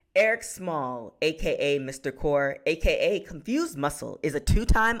Eric Small, aka Mr. Core, aka Confused Muscle, is a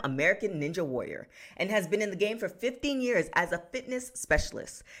two-time American Ninja Warrior and has been in the game for 15 years as a fitness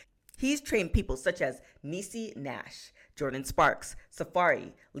specialist. He's trained people such as Niecy Nash, Jordan Sparks,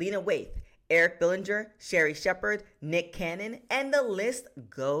 Safari, Lena Waithe, Eric Billinger, Sherry Shepard, Nick Cannon, and the list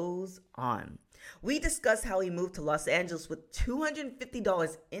goes on. We discuss how he moved to Los Angeles with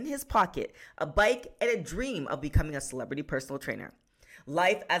 $250 in his pocket, a bike, and a dream of becoming a celebrity personal trainer.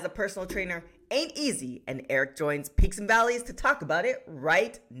 Life as a personal trainer ain't easy, and Eric joins Peaks and Valleys to talk about it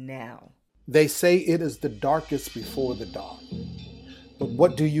right now. They say it is the darkest before the dawn. But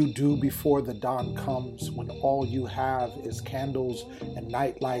what do you do before the dawn comes when all you have is candles and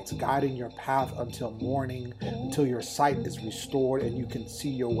night lights guiding your path until morning, until your sight is restored and you can see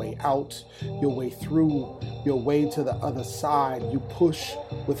your way out, your way through, your way to the other side? You push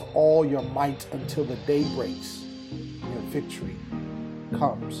with all your might until the day breaks and your victory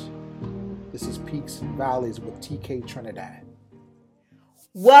comes. This is Peaks and Valleys with TK Trinidad.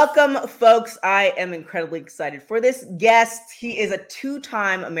 Welcome, folks. I am incredibly excited for this guest. He is a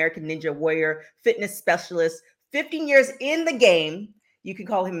two-time American Ninja Warrior fitness specialist, 15 years in the game. You can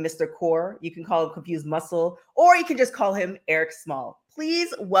call him Mr. Core, you can call him Confused Muscle, or you can just call him Eric Small.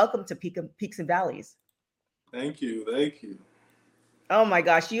 Please welcome to Peaks and Valleys. Thank you. Thank you. Oh my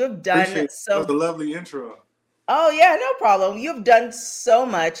gosh, you have done Appreciate it. so. That was a lovely intro. Oh yeah, no problem. You've done so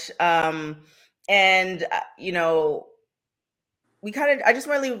much, and I just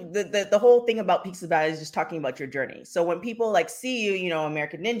really the whole thing about Peaks and Valleys is just talking about your journey. So when people like see you,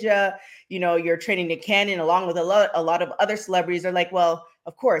 American Ninja, you're training Nick Cannon along with a lot of other celebrities. They're like, well,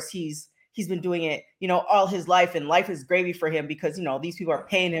 of course he's been doing it, all his life, and life is gravy for him because these people are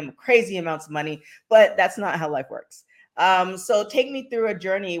paying him crazy amounts of money. But that's not how life works. So take me through a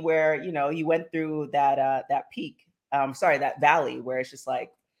journey where you went through that peak, that valley where it's just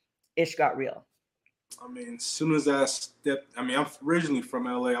like ish got real. I mean, as soon as I stepped, I'm originally from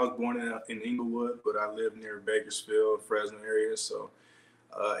LA. I was born in Inglewood, but I live near Bakersfield, Fresno area. So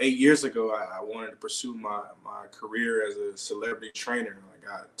 8 years ago, I wanted to pursue my career as a celebrity trainer. Like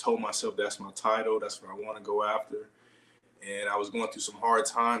I told myself that's my title. That's what I want to go after. And I was going through some hard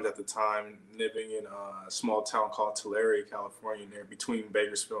times at the time, living in a small town called Tulare, California, near between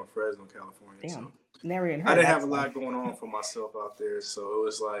Bakersfield and Fresno, California. Damn. So Never even heard I didn't that have a lot going on for myself out there. So it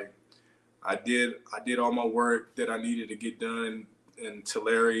was like I did all my work that I needed to get done in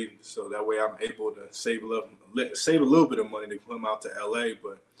Tulare, so that way I'm able to save a little bit of money to come out to LA.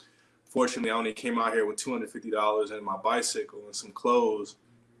 But fortunately, I only came out here with $250 and my bicycle and some clothes.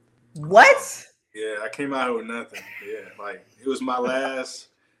 What? Yeah, I came out here with nothing. Yeah, like it was my last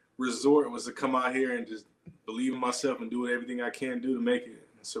resort was to come out here and just believe in myself and do everything I can do to make it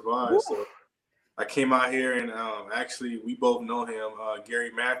and survive. Woo. So I came out here and actually we both know him,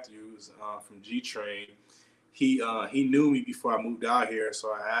 Gary Matthews from G Train. He knew me before I moved out here,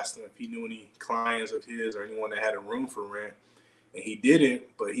 so I asked him if he knew any clients of his or anyone that had a room for rent, and he didn't.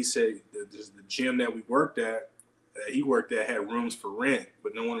 But he said the gym that we worked at, that he worked at, had rooms for rent,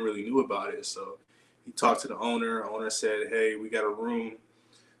 but no one really knew about it. So he talked to the owner. Owner said, "Hey, we got a room."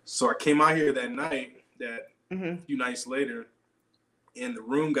 So I came out here that night. A few nights later. And the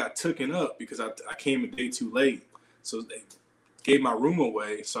room got taken up because I came a day too late. So they gave my room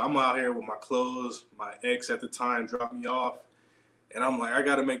away. So I'm out here with my clothes. My ex at the time dropped me off. And I'm like, I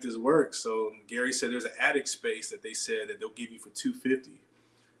got to make this work. So Gary said there's an attic space that they said that they'll give you for $250.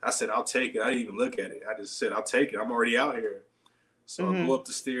 I said, I'll take it. I didn't even look at it. I just said, I'll take it. I'm already out here. So I go up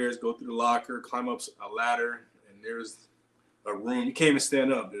the stairs, go through the locker, climb up a ladder, and there's a room. You can't even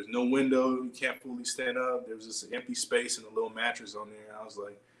stand up. There's no window. You can't fully stand up. There was just an empty space and a little mattress on there. I was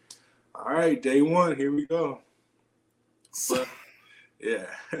like, all right, day one, here we go. But yeah.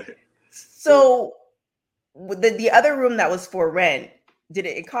 So the other room that was for rent,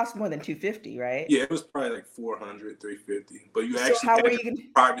 it cost more than $250, right? Yeah, it was probably like $400, $350. But you actually had a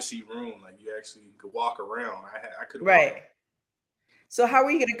privacy room. Like you actually could walk around. I could right. Walk. So how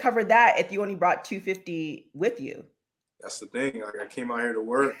were you going to cover that if you only brought $250 with you? That's the thing. Like I came out here to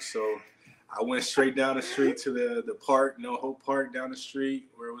work, so I went straight down the street to the park, Hope Park down the street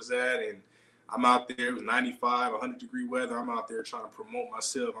where it was at, and I'm out there. It was 95, 100-degree weather. I'm out there trying to promote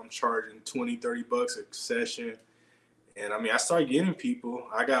myself. I'm charging $20, $30 a session, and I started getting people.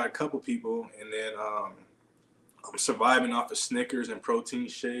 I got a couple people, and then I'm surviving off of Snickers and protein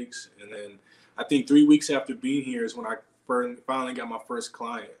shakes, and then I think 3 weeks after being here is when I finally got my first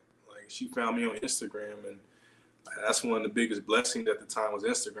client. Like she found me on Instagram, and that's one of the biggest blessings at the time was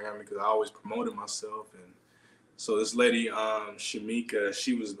Instagram because I always promoted myself. And so this lady, Shamika,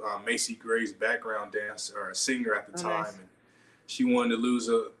 she was Macy Gray's background dancer or singer at the time. Nice. And she wanted to lose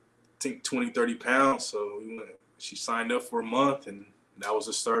think 20, 30 pounds. So she signed up for a month, and that was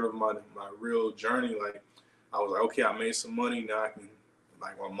the start of my real journey. Like, I was like, okay, I made some money. Now I can,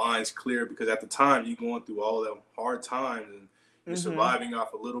 like, my mind's clear, because at the time you're going through all the hard times, and you're surviving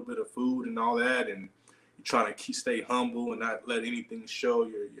off a little bit of food and all that. And you're trying to stay humble and not let anything show,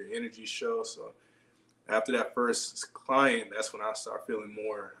 your energy show. So after that first client, that's when I start feeling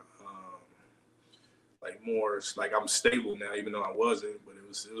more, like I'm stable now, even though I wasn't, but it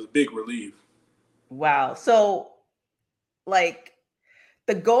was a big relief. Wow. So, like,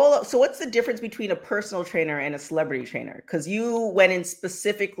 so what's the difference between a personal trainer and a celebrity trainer? Because you went in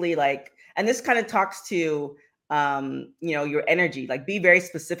specifically, like, and this kind of talks to, your energy, like, be very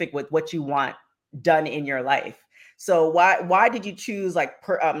specific with what you want done in your life. So why did you choose, like,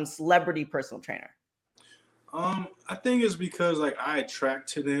 celebrity personal trainer? I think it's because, like, I attract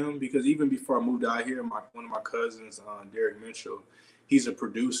to them, because even before I moved out here, one of my cousins, Derek Mitchell, he's a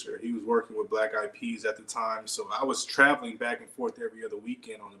producer. He was working with Black Eyed Peas at the time. So I was traveling back and forth every other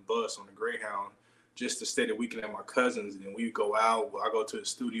weekend on the bus, on the Greyhound, just to stay the weekend at my cousin's. And we'd go out. I go to the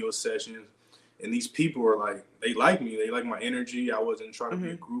studio sessions. And these people are like, they like me. They like my energy. I wasn't trying to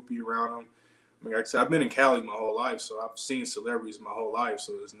be a groupie around them. I mean, like I said, I've been in Cali my whole life, so I've seen celebrities my whole life.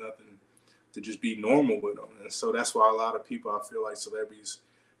 So there's nothing to just be normal with them. And so that's why a lot of people, I feel like celebrities,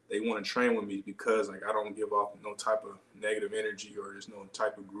 they want to train with me, because, like, I don't give off no type of negative energy, or there's no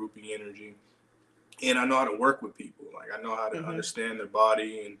type of groupie energy. And I know how to work with people. Like, I know how to understand their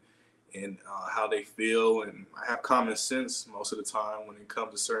body and how they feel. And I have common sense most of the time when it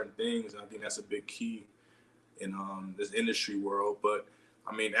comes to certain things. And I think that's a big key in this industry world. But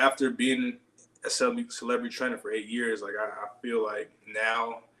I mean, after being a celebrity trainer for 8 years, like, I feel like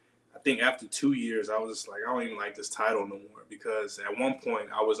now, I think after 2 years, I was just like, I don't even like this title no more, because at one point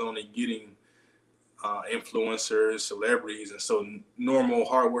I was only getting influencers, celebrities, and so normal,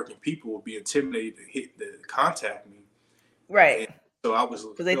 hardworking people would be intimidated to contact me. Right. And so I was,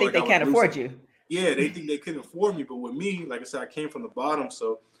 because they think they can't afford you. Yeah, they think they couldn't afford me. But with me, like I said, I came from the bottom,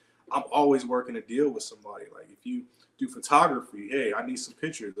 so I'm always working a deal with somebody. Like, if you do photography, hey, I need some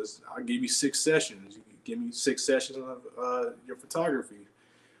pictures. I'll give you 6 sessions. You can give me 6 sessions of your photography.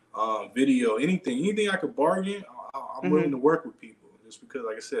 Video, anything I could bargain, I'm willing to work with people. Just because,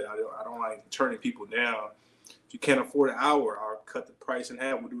 like I said, I don't like turning people down. If you can't afford an hour, I'll cut the price in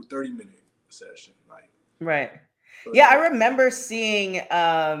half. We'll do a 30-minute session. Like, right. So, yeah, I remember seeing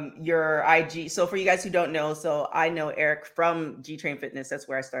your IG. So for you guys who don't know, so I know Eric from G Train Fitness. That's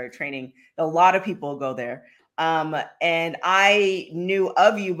where I started training. A lot of people go there. And I knew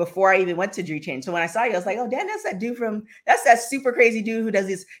of you before I even went to G Train. So when I saw you, I was like, oh, Dan, that's that super crazy dude who does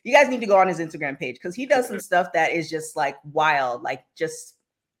this. You guys need to go on his Instagram page, because he does some stuff that is just, like, wild, like, just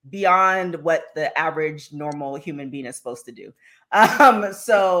beyond what the average normal human being is supposed to do.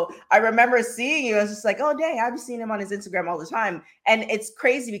 So I remember seeing you. I was just like, oh, dang, I've seen him on his Instagram all the time. And it's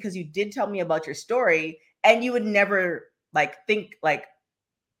crazy, because you did tell me about your story, and you would never, like, think, like,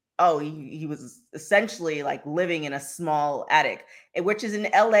 oh, he was essentially, like, living in a small attic, which is in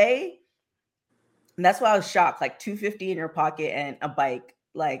LA. And that's why I was shocked, like, $250 in your pocket and a bike.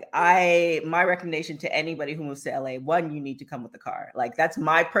 Like, my recommendation to anybody who moves to LA, one, you need to come with a car. Like, that's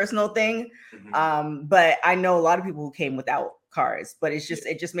my personal thing. But I know a lot of people who came without cars, but it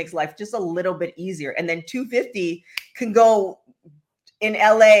just makes life just a little bit easier. And then $250 can go in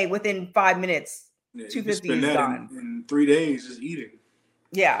LA within 5 minutes. Yeah, $250 is gone in 3 days just eating.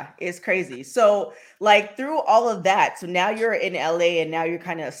 Yeah, it's crazy. So, like, through all of that, so now you're in LA and now you're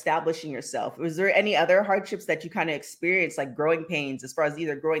kind of establishing yourself. Was there any other hardships that you kind of experienced, like growing pains, as far as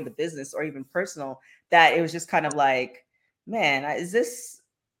either growing the business or even personal, that it was just kind of like, man, is this,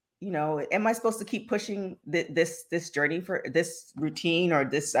 am I supposed to keep pushing this journey, for this routine or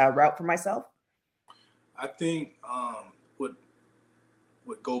this route for myself? I think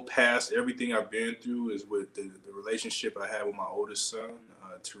what go past everything I've been through is with the relationship I had with my oldest son,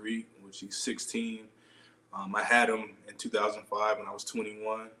 Tariq, which he's 16. I had him in 2005 when I was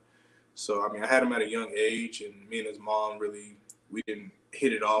 21. So, I mean, I had him at a young age, and me and his mom we didn't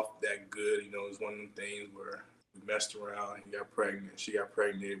hit it off that good. It was one of them things where we messed around. He got pregnant. She got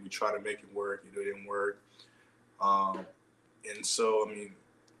pregnant. We tried to make it work. It didn't work. And so, I mean,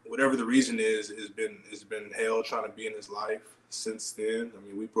 whatever the reason is, it's been hell trying to be in his life since then. I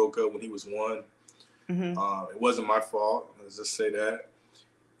mean, we broke up when he was 1. It wasn't my fault. Let's just say that.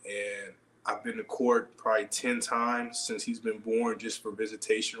 And I've been to court probably 10 times since he's been born, just for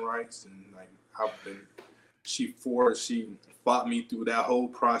visitation rights. And, like, she fought me through that whole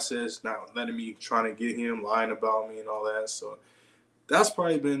process, not letting me, trying to get him, lying about me and all that. So that's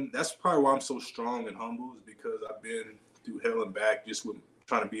probably why I'm so strong and humble, is because I've been through hell and back just with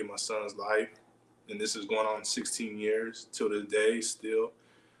trying to be in my son's life, and this is going on 16 years till this day still.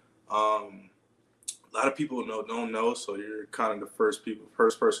 A lot of people don't know, so you're kind of the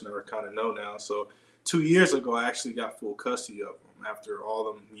first person that I kind of know now. So 2 years ago, I actually got full custody of him after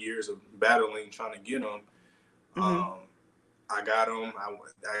all them years of battling trying to get him. Mm-hmm. I got him.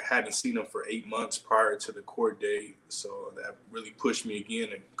 I hadn't seen him for 8 months prior to the court date, so that really pushed me again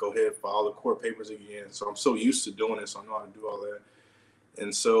to go ahead and file the court papers again. So I'm so used to doing it, so I know how to do all that.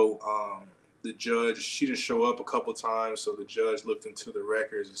 And so the judge, she didn't show up a couple times, so the judge looked into the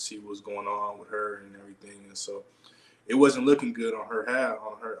records to see what was going on with her and everything. And so it wasn't looking good on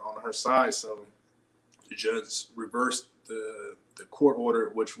her side. So the judge reversed the court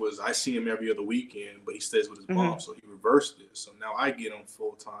order, which was I see him every other weekend, but he stays with his mom. So he reversed it. So now I get him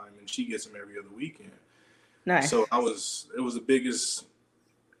full time, and she gets him every other weekend. Nice. So it was the biggest,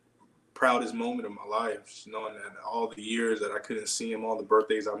 proudest moment of my life, knowing that all the years that I couldn't see him, all the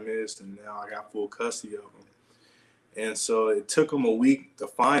birthdays I missed, and now I got full custody of him. And so it took him a week to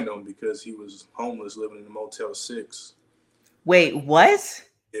find him because he was homeless, living in the Motel 6. Wait, what?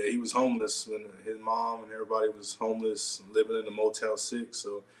 Yeah, he was homeless when his mom and everybody was homeless, living in the Motel 6.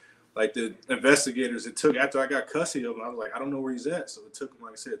 So, like the investigators, it took, after I got custody of him, I was like, I don't know where he's at. So it took him,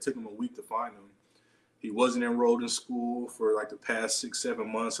 like I said, it took him a week to find him. He wasn't enrolled in school for like the past 6-7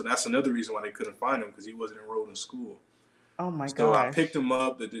 months. So that's another reason why they couldn't find him, because he wasn't enrolled in school. Oh my God. So I picked him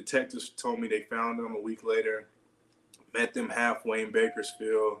up. The detectives told me they found him a week later. Met them halfway in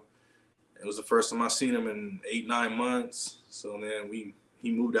Bakersfield. It was the first time I seen him in 8-9 months. So then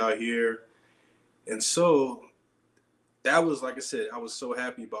he moved out here. And so that was, like I said, I was so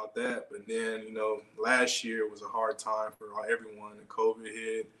happy about that. But then, last year was a hard time for everyone. And COVID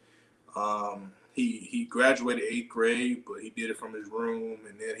hit. He graduated 8th grade, but he did it from his room.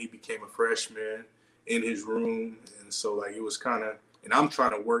 And then he became a freshman in his room. And so, like, it was kind of, and I'm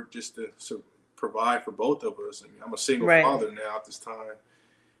trying to work just to provide for both of us. I mean, I'm a single father now at this time.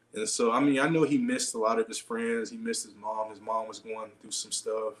 And so, I mean, I know he missed a lot of his friends. He missed his mom. His mom was going through some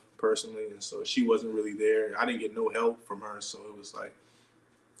stuff personally, and so she wasn't really there. I didn't get no help from her, so it was like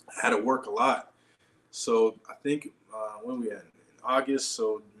I had to work a lot. So I think when we had in August,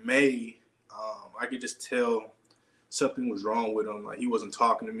 so May, I could just tell something was wrong with him. Like, he wasn't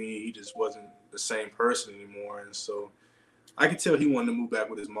talking to me. He just wasn't the same person anymore. And so I could tell he wanted to move back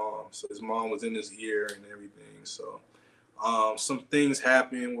with his mom. So his mom was in his ear and everything. So some things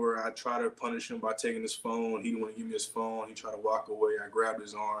happened where I tried to punish him by taking his phone. He didn't want to give me his phone. He tried to walk away. I grabbed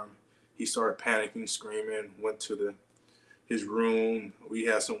his arm. He started panicking, screaming, went to his room. We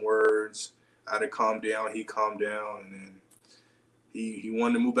had some words. I had to calm down. He calmed down. And then he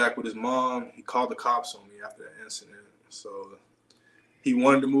wanted to move back with his mom. He called the cops on me after that incident. So he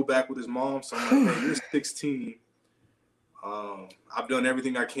wanted to move back with his mom. So I'm like, hey, you're 16. I've done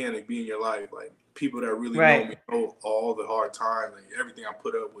everything I can to be in your life. Like, people that really know me know all the hard times, like everything I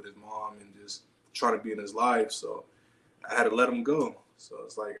put up with his mom and just try to be in his life. So I had to let him go. So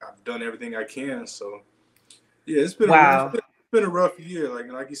it's like, I've done everything I can. So yeah, it's been a rough year.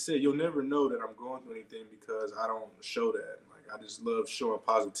 Like you said, you'll never know that I'm going through anything because I don't show that. Like, I just love showing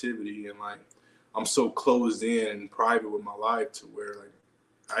positivity, and like, I'm so closed in and private with my life to where, like,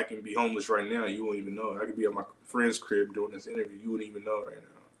 I can be homeless right now. You won't even know. I could be at my friend's crib doing this interview. You wouldn't even know right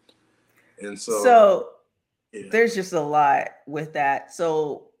now. And so yeah. There's just a lot with that.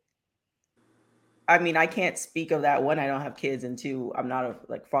 So, I mean, I can't speak of that. One, I don't have kids, and two, I'm not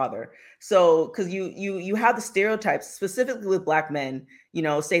a father. So, because you have the stereotypes specifically with Black men,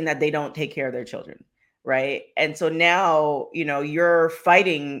 saying that they don't take care of their children, right? And so now, you're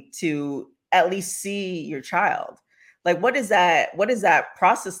fighting to at least see your child. Like, what is that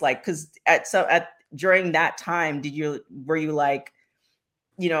process like? Because during that time, were you like,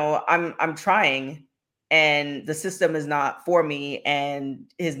 I'm trying, and the system is not for me, and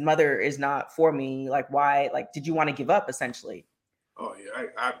his mother is not for me. Like, why? Like, did you want to give up essentially? Oh yeah,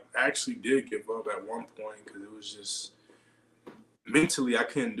 I actually did give up at one point because it was just mentally I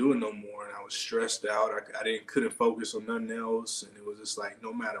couldn't do it no more, and I was stressed out. I couldn't focus on nothing else, and it was just like,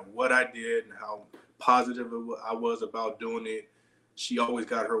 no matter what I did and how positive I was about doing it, she always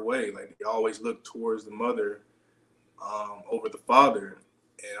got her way. Like, they always looked towards the mother over the father.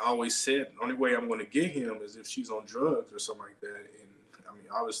 And I always said, the only way I'm going to get him is if she's on drugs or something like that. And I mean,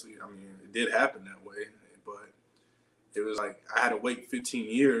 obviously, it did happen that way. But it was like, I had to wait 15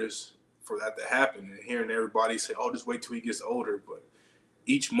 years for that to happen. And hearing everybody say, oh, just wait till he gets older. But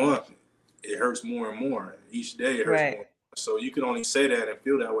each month, it hurts more and more. Each day, it hurts more. So you can only say that and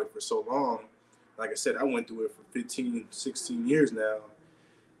feel that way for so long. Like I said, I went through it for 15, 16 years now.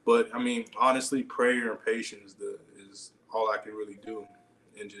 But, I mean, honestly, prayer and patience is all I can really do.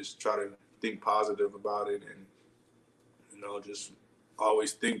 and just try to think positive about it, and just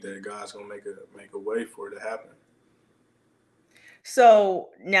always think that God's gonna make a way for it to happen. So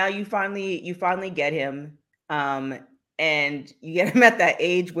now you finally get him, um, and you get him at that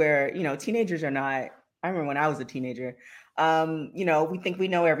age where teenagers are not. I remember when I was a teenager. We think we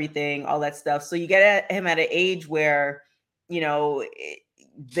know everything, all that stuff. So you get him at an age where you know eh,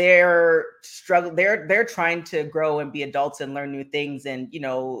 they're struggle. They're trying to grow and be adults and learn new things and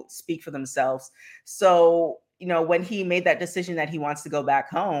speak for themselves. So when he made that decision that he wants to go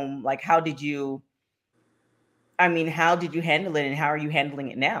back home, like how did you handle it and how are you handling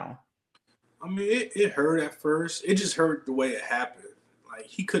it now? I mean, it hurt at first. It just hurt the way it happened. Like,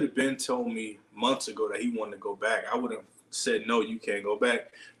 he could have been told me months ago that he wanted to go back. I would have said, no, you can't go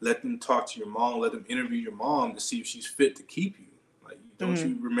back. Let them talk to your mom. Let them interview your mom to see if she's fit to keep you. Like, don't Mhm.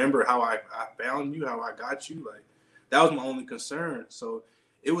 you remember how I found you, how I got you? Like, that was my only concern. So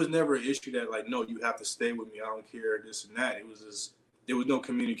it was never an issue that, like, no, you have to stay with me. I don't care, this and that. It was just, there was no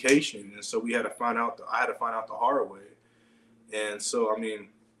communication. And so we had to find out, I had to find out the hard way. And so, I mean,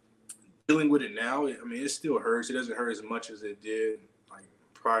 dealing with it now, I mean, it still hurts. It doesn't hurt as much as it did like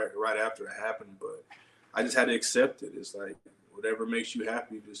right after it happened. But I just had to accept it. It's like whatever makes you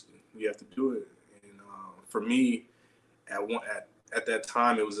happy, just you have to do it. And for me, at that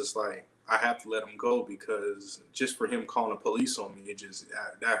time, it was just like I have to let him go because just for him calling the police on me,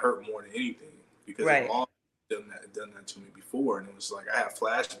 that hurt more than anything because his Right. mom done that to me before, and it was like I have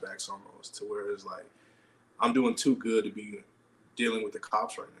flashbacks almost to where it's like I'm doing too good to be dealing with the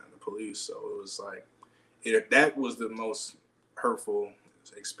cops right now, the police. So it was like that was the most hurtful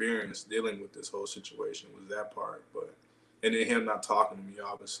experience dealing with this whole situation was that part. But and then him not talking to me,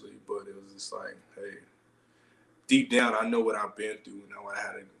 obviously. But it was just like, hey, deep down, I know what I've been through and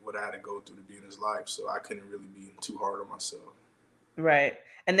what I had to go through to be in his life. So I couldn't really be too hard on myself. Right.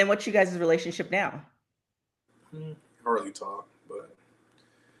 And then what's you guys' relationship now? Hardly talk, but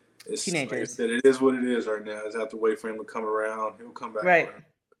it's like I Teenagers. said, it is what it is right now. I just have to wait for him to come around. He'll come back Right. around.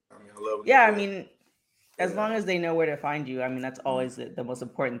 I mean, I love him to Yeah, I death. mean, as Yeah. long as they know where to find you, I mean, that's Mhm. always the most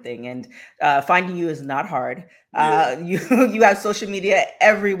important thing. And finding you is not hard. Yeah. You you have social media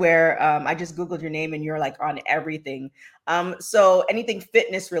everywhere. I just Googled your name and you're like on everything. So anything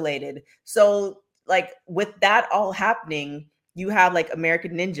fitness related. So like with that all happening, you have like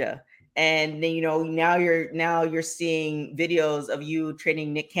American Ninja. And then now you're seeing videos of you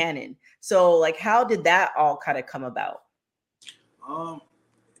training Nick Cannon. So like how did that all kind of come about? Um,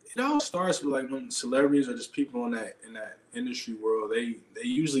 it all starts with like when celebrities or just people in that industry world, they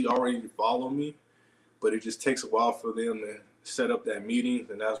usually already follow me, but it just takes a while for them to set up that meeting,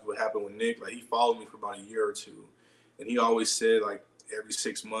 and that's what happened with Nick. Like he followed me for about a year or two, and he always said like every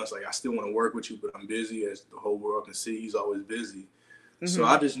 6 months, like I still want to work with you, but I'm busy, as the whole world can see. He's always busy. So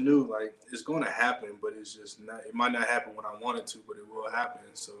I Hmm. just knew like it's going to happen, but it's just not. It might not happen when I want it to, but it will happen.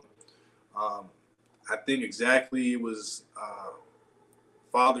 So um, I think exactly it was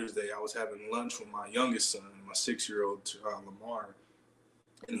Father's Day. I was having lunch with my youngest son, my 6-year-old Lamar,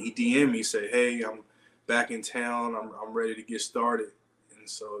 and he DM'd me say, "Hey, I'm back in town. I'm ready to get started, and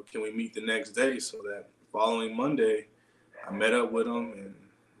so can we meet the next day?" So that following Monday, I met up with him, and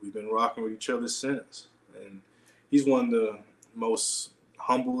we've been rocking with each other since. And he's one of the most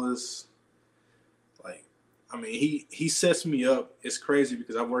humblest. Like, I mean, he sets me up. It's crazy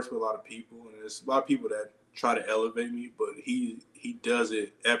because I've worked with a lot of people, and there's a lot of people that try to elevate me, but he does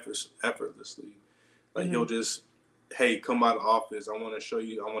it effortlessly. Like he'll Hmm. just, hey, come by the office. I want to show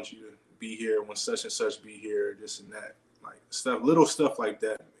you. I want you to be here when such and such be here. This and that, like stuff, little stuff like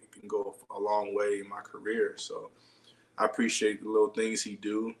that. It can go a long way in my career. So I appreciate the little things he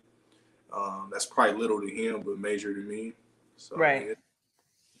do. That's probably little to him, but major to me. So I Right. mean,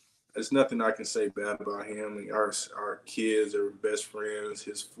 there's nothing I can say bad about him. And our kids are best friends.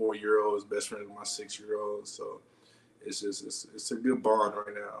 His 4-year-old is best friends with my 6-year-old. So it's a good bond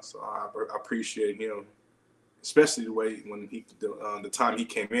right now. So I appreciate him, especially the way when the time he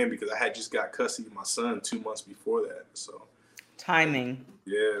came in because I had just got custody of my son 2 months before that. So Timing.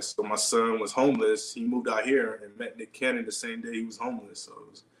 yeah, so my son was homeless. He moved out here and met Nick Cannon the same day he was homeless. So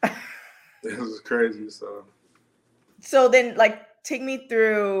it was crazy. So So then, like, take me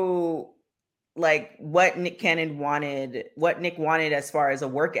through like what Nick wanted as far as a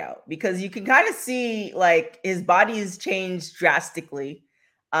workout, because you can kind of see like his body has changed drastically.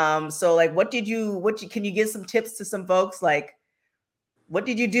 So like, can you give some tips to some folks? Like, what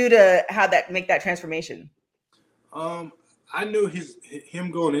did you do to have that make that transformation? um, I knew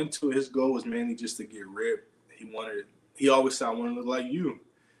him going into it, his goal was mainly just to get ripped. He always said I want to look like you.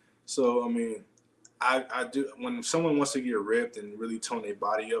 So I mean, I do, when someone wants to get ripped and really tone their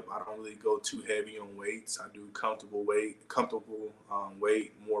body up, I don't really go too heavy on weights. I do comfortable weight,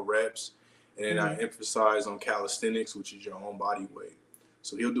 more reps, and then I emphasize on calisthenics, which is your own body weight.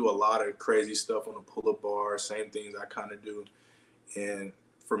 So he'll do a lot of crazy stuff on the pull-up bar, same things I kind of do. And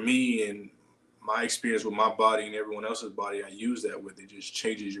for me and my experience with my body and everyone else's body, I use that with it. Just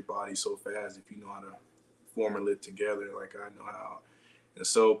changes your body so fast if you know how to formula it together like I know how. And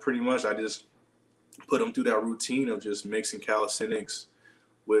so pretty much I just put them through that routine of just mixing calisthenics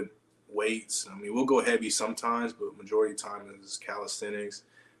with weights. I mean, we'll go heavy sometimes, but majority of the time is calisthenics.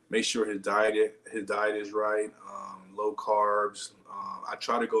 Make sure his diet is right, low carbs. I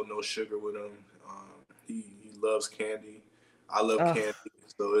try to go no sugar with him. He loves candy. I love candy.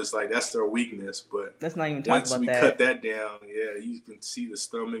 So it's like that's their weakness. But let's not even talk once about we that. cut that down, yeah, you can see the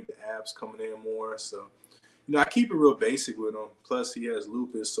stomach, the abs coming in more. So, I keep it real basic with him. Plus, he has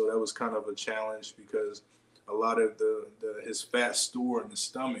lupus, so that was kind of a challenge because a lot of his fat store in the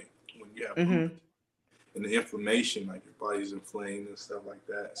stomach when you have lupus and the inflammation, like your body's inflamed and stuff like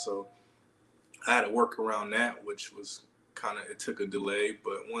that. So I had to work around that, which was it took a delay.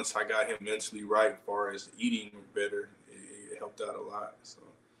 But once I got him mentally right as far as eating better, it helped out a lot. So,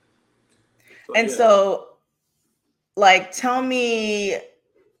 like, tell me.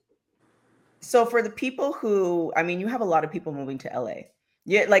 So for the people who, I mean, you have a lot of people moving to LA.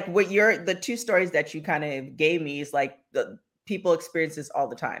 Yeah, like the two stories that you kind of gave me is like the people experience this all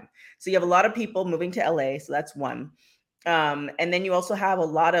the time. So you have a lot of people moving to LA, so that's one. And then you also have a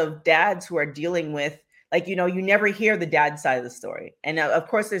lot of dads who are dealing with, like, you never hear the dad side of the story. And of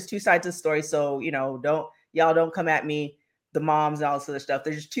course there's two sides of the story. So, don't come at me, the moms and all this other stuff.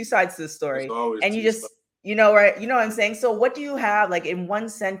 There's just two sides to the story. And you just, right. You know what I'm saying? So what do you have, like, in one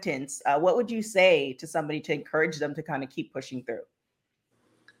sentence, what would you say to somebody to encourage them to kind of keep pushing through?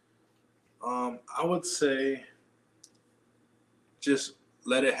 I would say just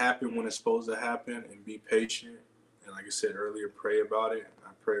let it happen when it's supposed to happen and be patient. And like I said earlier, pray about it. I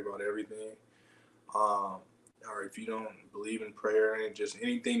pray about everything. Or if you don't believe in prayer, and just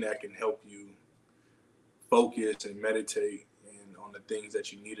anything that can help you focus and meditate and on the things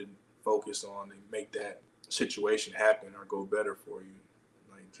that you need to focus on and make that situation happen or go better for you.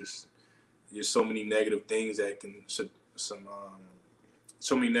 Like, just there's so many negative things that can so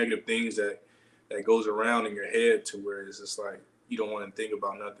many negative things that goes around in your head to where it's just like you don't want to think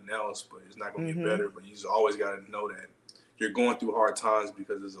about nothing else, but it's not going to get better. But you just always got to know that you're going through hard times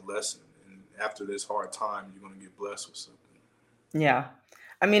because there's a lesson, and after this hard time, you're going to get blessed with something. Yeah,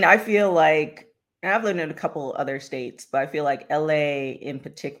 I mean, I feel like, and I've lived in a couple other states, but I feel like LA in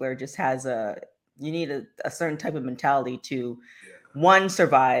particular just has you need a certain type of mentality to, one,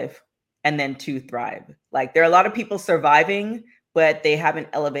 survive, and then two, thrive. Like, there are a lot of people surviving, but they haven't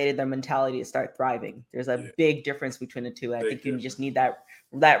elevated their mentality to start thriving. There's a big difference between the two. I think you just need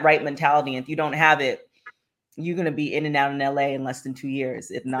that right mentality. And if you don't have it, you're going to be in and out in LA in less than 2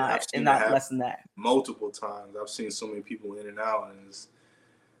 years, if not less than that. Multiple times. I've seen so many people in and out, and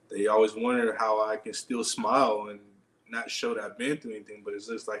they always wonder how I can still smile and not show that I've been through anything. But it's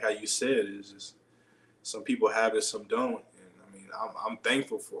just like how you said, it's just some people have it, some don't. I'm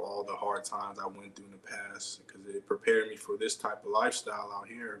thankful for all the hard times I went through in the past because it prepared me for this type of lifestyle out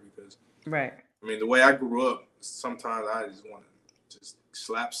here. Because, right. I mean, the way I grew up, sometimes I just want to just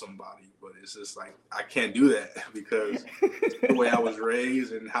slap somebody, but it's just like I can't do that because the way I was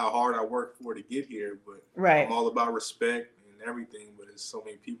raised and how hard I worked for to get here. But I'm all about respect and everything. But there's so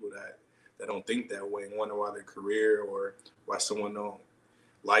many people that don't think that way and wonder why their career or why someone don't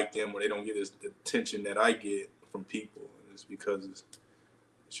like them or they don't get the attention that I get from people. It's because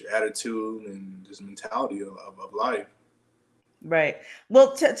it's your attitude and just mentality of life. Right.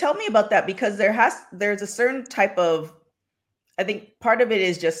 Well, tell me about that, because there's a certain type of, I think part of it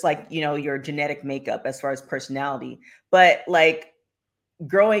is just like, your genetic makeup as far as personality, but like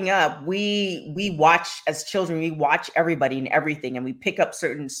growing up, we watch as children, we watch everybody and everything, and we pick up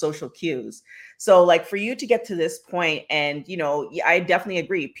certain social cues. So like for you to get to this point, and I definitely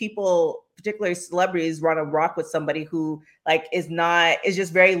agree, people, particularly celebrities, want to rock with somebody who like is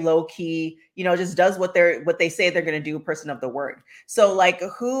just very low key, just does what they say they're going to do, person of the word. So like,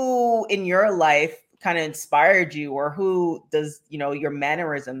 who in your life kind of inspired you, or who does, your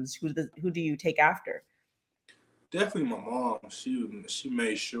mannerisms, who do you take after? Definitely my mom. She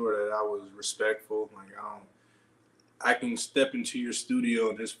made sure that I was respectful. Like, I can step into your studio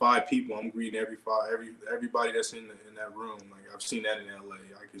and there's 5 people. I'm greeting everybody that's in that room. Like, I've seen that in LA.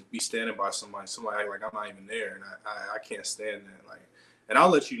 I could be standing by somebody act like I'm not even there, and I can't stand that. Like, and I'll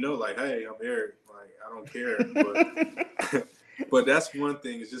let you know, like, hey, I'm Eric. Like, I don't care. But But that's one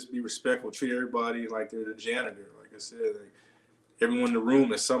thing, is just be respectful, treat everybody like they're the janitor. Like I said, like everyone in the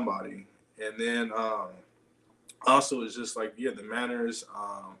room is somebody. And then also it's just like, yeah, the manners.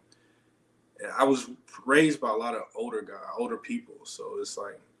 I was raised by a lot of older people. So it's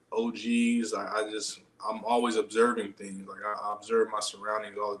like OGs. I'm always observing things. Like I observe my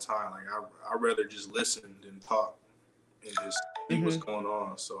surroundings all the time. Like I rather just listen than talk and just see what's going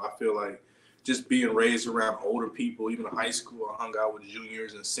on. So I feel like just being raised around older people, even in high school, I hung out with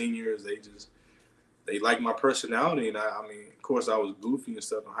juniors and seniors. They like my personality. And I mean, of course I was goofy and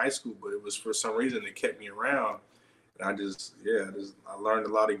stuff in high school, but it was for some reason they kept me around. And I learned a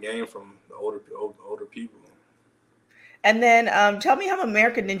lot of game from the older people. And then tell me how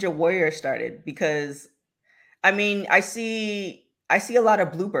American Ninja Warrior started, because I mean, I see a lot of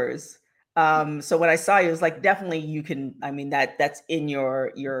bloopers. So when I saw you, it was like, definitely you can. I mean, that's in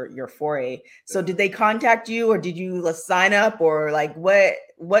your foray. So did they contact you, or did you sign up, or like what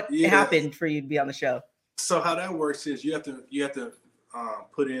happened for you to be on the show? So how that works is you have to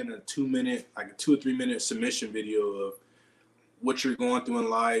put in a 2 minute, like a 2 or 3 minute submission video of what you're going through in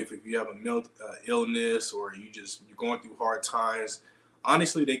life. If you have a illness, or you're going through hard times.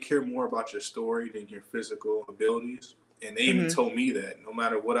 Honestly, they care more about your story than your physical abilities. And they even told me that no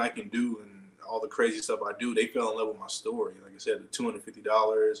matter what I can do and all the crazy stuff I do, they fell in love with my story. Like I said, the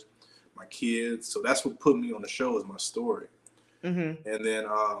 $250, my kids. So that's what put me on the show, is my story. And then,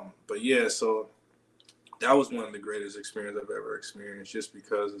 but yeah, so that was one of the greatest experiences I've ever experienced, just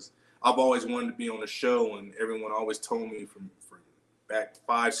because I've always wanted to be on the show, and everyone always told me from back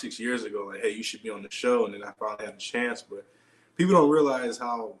 5-6 years ago, like, hey, you should be on the show. And then I finally had a chance. But people don't realize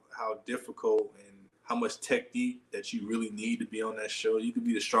how difficult and how much technique that you really need to be on that show. You could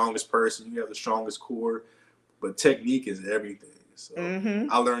be the strongest person, you have the strongest core, but technique is everything. So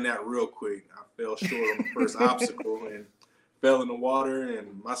I learned that real quick. I fell short on the first obstacle and fell in the water.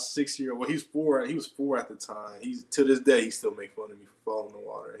 And my 6-year-old, well, he was 4 at the time. He's, to this day, he still make fun of me for falling in the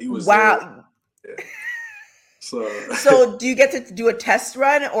water. He was wow. Yeah. So so do you get to do a test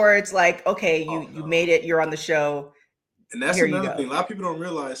run, or it's like, okay, you made it, you're on the show? And that's another thing a lot of people don't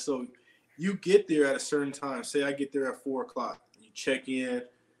realize. So you get there at a certain time. Say I get there at 4:00. You check in.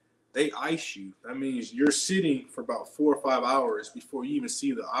 They ice you. That means you're sitting for about 4 or 5 hours before you even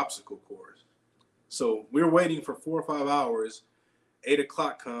see the obstacle course. So we're waiting for 4 or 5 hours.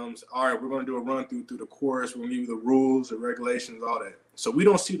 8:00 comes. All right, we're going to do a run through the course. We're going to give you the rules, the regulations, all that. So we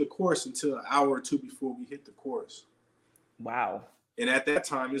don't see the course until an hour or two before we hit the course. Wow. And at that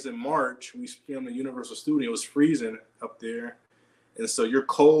time, it's in March. We filmed at Universal Studios. It was freezing up there. And so you're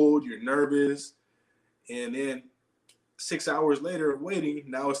cold, you're nervous. And then 6 hours later of waiting,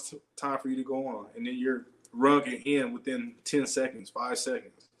 now it's time for you to go on. And then you're rung in within 10 seconds, 5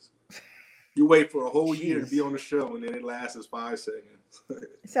 seconds. You wait for a whole year to be on the show, and then it lasts 5 seconds.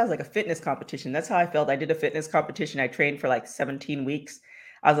 It sounds like a fitness competition. That's how I felt. I did a fitness competition. I trained for like 17 weeks.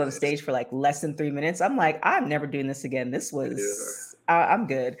 I was on the stage for like less than 3 minutes. I'm like, I'm never doing this again. This was, I'm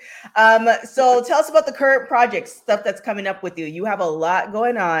good. So tell us about the current projects, stuff that's coming up with you. You have a lot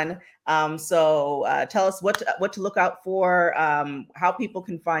going on. So tell us what to look out for, how people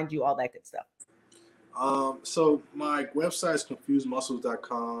can find you, all that good stuff. So my website is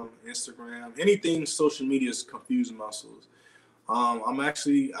confusedmuscles.com, Instagram, anything social media is Confused Muscles.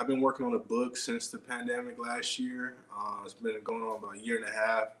 I've been working on a book since the pandemic last year. It's been going on about a year and a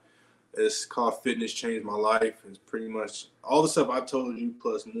half. It's called Fitness Changed My Life. It's pretty much all the stuff I told you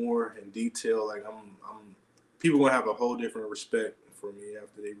plus more in detail. Like people gonna have a whole different respect for me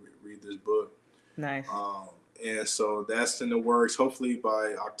after they read this book. Nice. And so that's in the works. Hopefully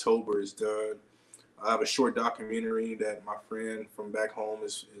by October it's done. I have a short documentary that my friend from back home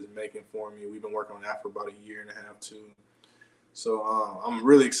is making for me. We've been working on that for about a year and a half too. So I'm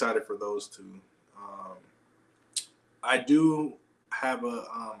really excited for those two. I do have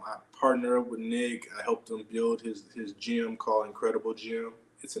I partner up with Nick. I helped him build his gym called Incredible Gym.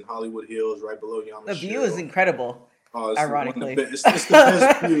 It's in Hollywood Hills, right below Yamashiro. The view is incredible. Oh, ironically, it's the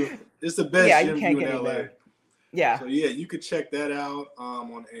best view. It's the best gym view in LA. There. Yeah. So yeah, you could check that out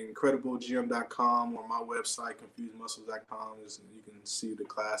on incrediblегym.com or my website, confusedmuscles.com. You can see the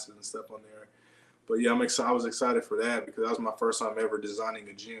classes and stuff on there. But yeah, I was excited for that because that was my first time ever designing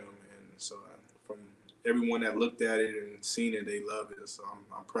a gym, and so from everyone that looked at it and seen it, they loved it. So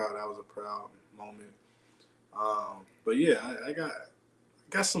I'm proud. That was a proud moment. But yeah, I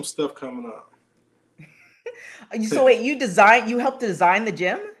got some stuff coming up. So wait, you helped design the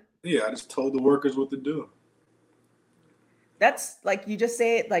gym? Yeah, I just told the workers what to do. That's like you just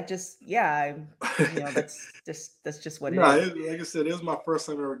say it like just yeah, that's just what it No, is. like I said, it was my first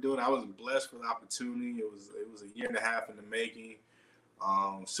time ever doing it. I was blessed for the opportunity. It was a year and a half in the making.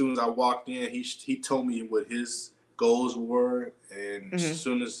 As soon as I walked in, he told me what his goals were, and as Hmm.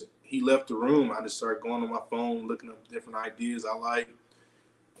 soon as he left the room, I just started going on my phone, looking up different ideas I like,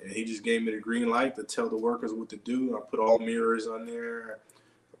 and he just gave me the green light to tell the workers what to do. I put all mirrors on there.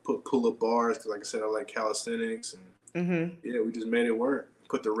 I put pull-up bars because, like I said, I like calisthenics, and Hmm. yeah, we just made it work.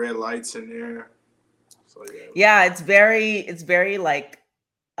 Put the red lights in there. So yeah, Yeah, it's very like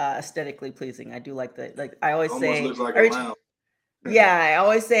aesthetically pleasing. I do like the like I it always almost say looks like a every lounge. yeah, I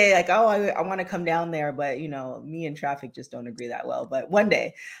always say like, oh, I want to come down there, but me and traffic just don't agree that well. But one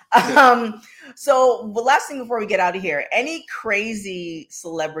day. Um, so the last thing before we get out of here, any crazy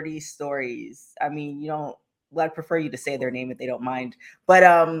celebrity stories? I mean, you don't. Well, I'd prefer you to say their name if they don't mind. But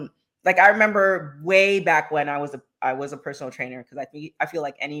like I remember way back when I was a personal trainer because I feel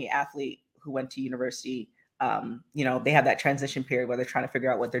like any athlete who went to university, they have that transition period where they're trying to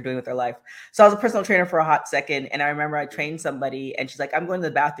figure out what they're doing with their life. So I was a personal trainer for a hot second, and I remember I trained somebody, and she's like, "I'm going to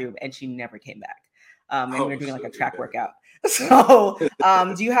the bathroom," and she never came back. And we were Oh, doing like so a track yeah. workout. So,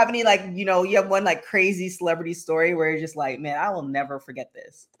 do you have any like you have one like crazy celebrity story where you're just like, man, I will never forget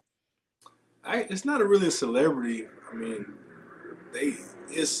this. It's not a really a celebrity. I mean, they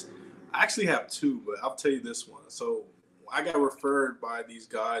it's I actually have two, but I'll tell you this one. So I got referred by these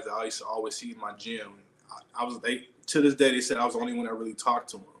guys I used to always see in my gym. I was they to this day they said I was the only one that really talked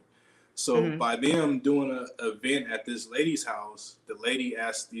to them. So Hmm. by them doing a event at this lady's house, the lady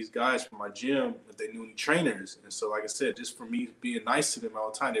asked these guys from my gym if they knew any trainers. And so, like I said, just for me being nice to them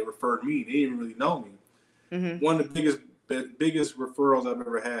all the time, they referred me. They didn't really know me. Hmm. One of the biggest referrals I've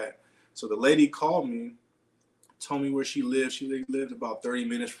ever had. So the lady called me, told me where she lived. She lived about 30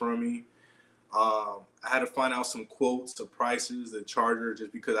 minutes from me. I had to find out some quotes, some prices, the charger,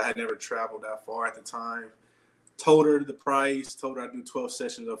 just because I had never traveled that far at the time. Told her the price, told her I'd do 12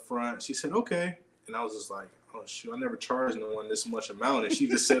 sessions up front. She said, okay. And I was just like, oh, shoot, I never charged no one this much amount. And she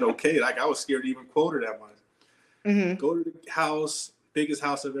just said, okay. Like, I was scared to even quote her that much. Hmm. Go to the house, biggest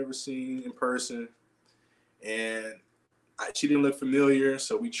house I've ever seen in person. And she didn't look familiar.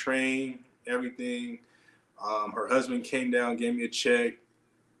 So we trained everything. Her husband came down, gave me a check,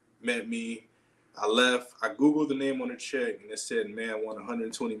 met me. I left. I Googled the name on the check, and it said, man won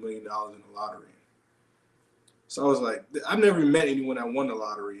 $120 million in the lottery. So I was like, I've never met anyone that won the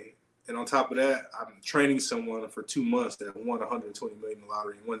lottery. And on top of that, I'm training someone for 2 months that won 120 million in the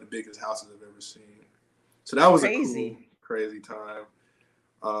lottery, one of the biggest houses I've ever seen. So that was a cool, Crazy. crazy time.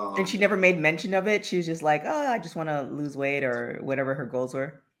 And she Um, never made mention of it. She was just like, oh, I just want to lose weight or whatever her goals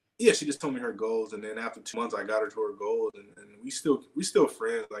were. yeah, she just told me her goals, and then after 2 months, I got her to her goals, and we still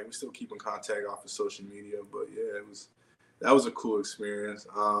friends. Like we still keep in contact off of social media. But yeah, that was a cool experience.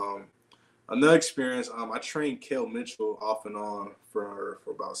 Another experience, I trained Kel Mitchell off and on for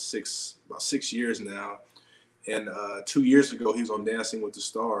about 6 years now. And 2 years ago, he was on Dancing with the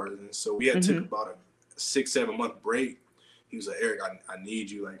Stars, and so we had took Hmm. about a 6 7 month break. He was like, Eric, I need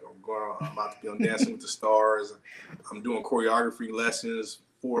you. Like I'm about to be on Dancing with the Stars. I'm doing choreography lessons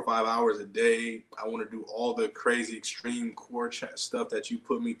 4 or 5 hours a day. I want to do all the crazy extreme core stuff that you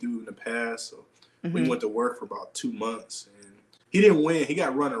put me through in the past. So we Hmm. went to work for about 2 months, and he didn't win. He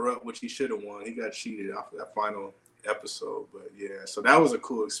got runner up, which he should have won. He got cheated after that final episode. But yeah, so that was a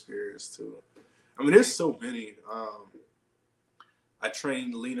cool experience too. I mean, there's so many. I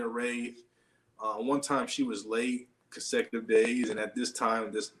trained Lena Ray. One time she was late consecutive days, and at this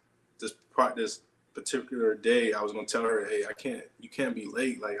time, this particular day, I was gonna tell her, "Hey, I can't. You can't be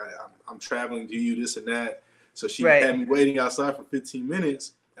late. Like I'm traveling to you, this and that." So she Right. had me waiting outside for 15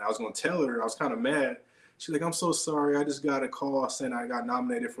 minutes, and I was gonna tell her. I was kind of mad. She's like, "I'm so sorry. I just got a call saying I got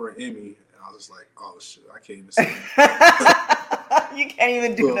nominated for an Emmy." And I was just like, "Oh shit, I can't even say anything." You can't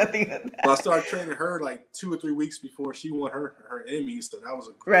even do So, nothing with but I that. started training her like 2 or 3 weeks before she won her Emmy, so that was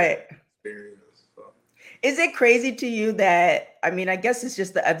a cool Right. experience. So, Is it crazy to you that I mean, I guess it's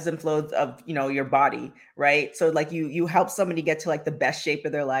just the ebbs and flows of, your body, right? So like you help somebody get to like the best shape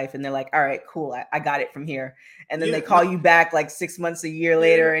of their life and they're like, all right, cool, I got it from here. And then they yeah, no, call you back like 6 months, a year yeah,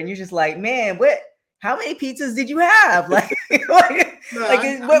 later, and you're just like, man, how many pizzas did you have? no, Like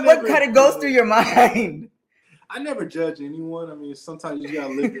I what never, kind of goes through your mind? I never judge anyone. I mean, sometimes you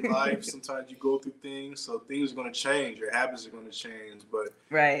gotta live your life. Sometimes you go through things, so things are gonna change. Your habits are gonna change. But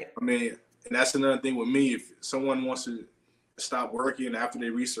Right. I mean, and that's another thing with me. If someone wants to stop working after they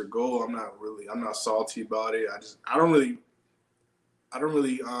reach their goal, I'm not salty about it. I don't really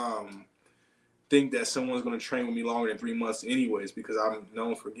think that someone's going to train with me longer than 3 months anyways, because I'm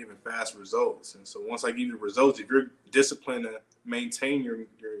known for giving fast results. And so once I give you the results, if you're disciplined to maintain your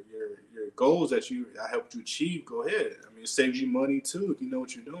goals that I helped you achieve, go ahead. I mean, it saves you money too if you know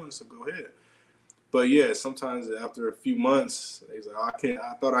what you're doing, so go ahead. But yeah, sometimes after a few months, he's like,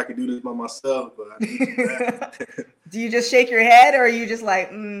 I thought I could do this by myself, but I need you back. Do you just shake your head, or are you just like,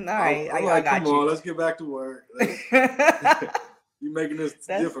 all right, I'm I got come you. on, let's get back to work. You're making this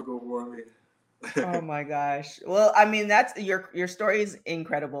difficult for me. Oh my gosh. Well, I mean, that's your story is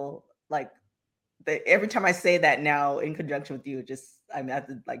incredible. Like every time I say that now in conjunction with you, I have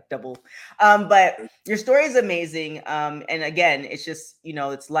to like double. But your story is amazing. And again, it's just,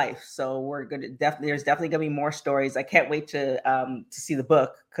 it's life. So there's definitely gonna be more stories. I can't wait to see the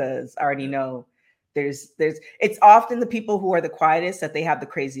book, because I already know it's often the people who are the quietest that they have the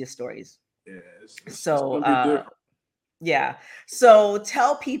craziest stories. Yeah. It's yeah. So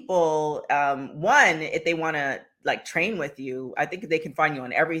tell people, one, if they want to like train with you, I think they can find you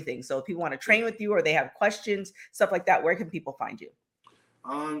on everything. So if people want to train with you or they have questions, stuff like that, where can people find you?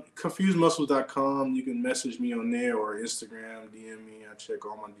 ConfusedMuscles.com. You can message me on there, or Instagram, DM me. I check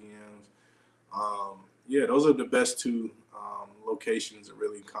all my DMs. Yeah, those are the best two locations to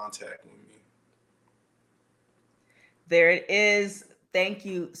really contact with me. There it is. Thank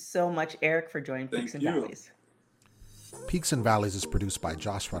you so much, Eric, for joining Peaks and Valleys. Peaks and Valleys is produced by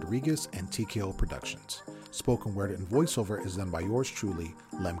Josh Rodriguez and TKO Productions. Spoken word and voiceover is done by yours truly,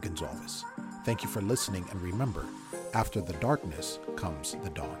 Lem Gonzalez. Thank you for listening, and remember, after the darkness comes the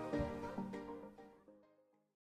dawn.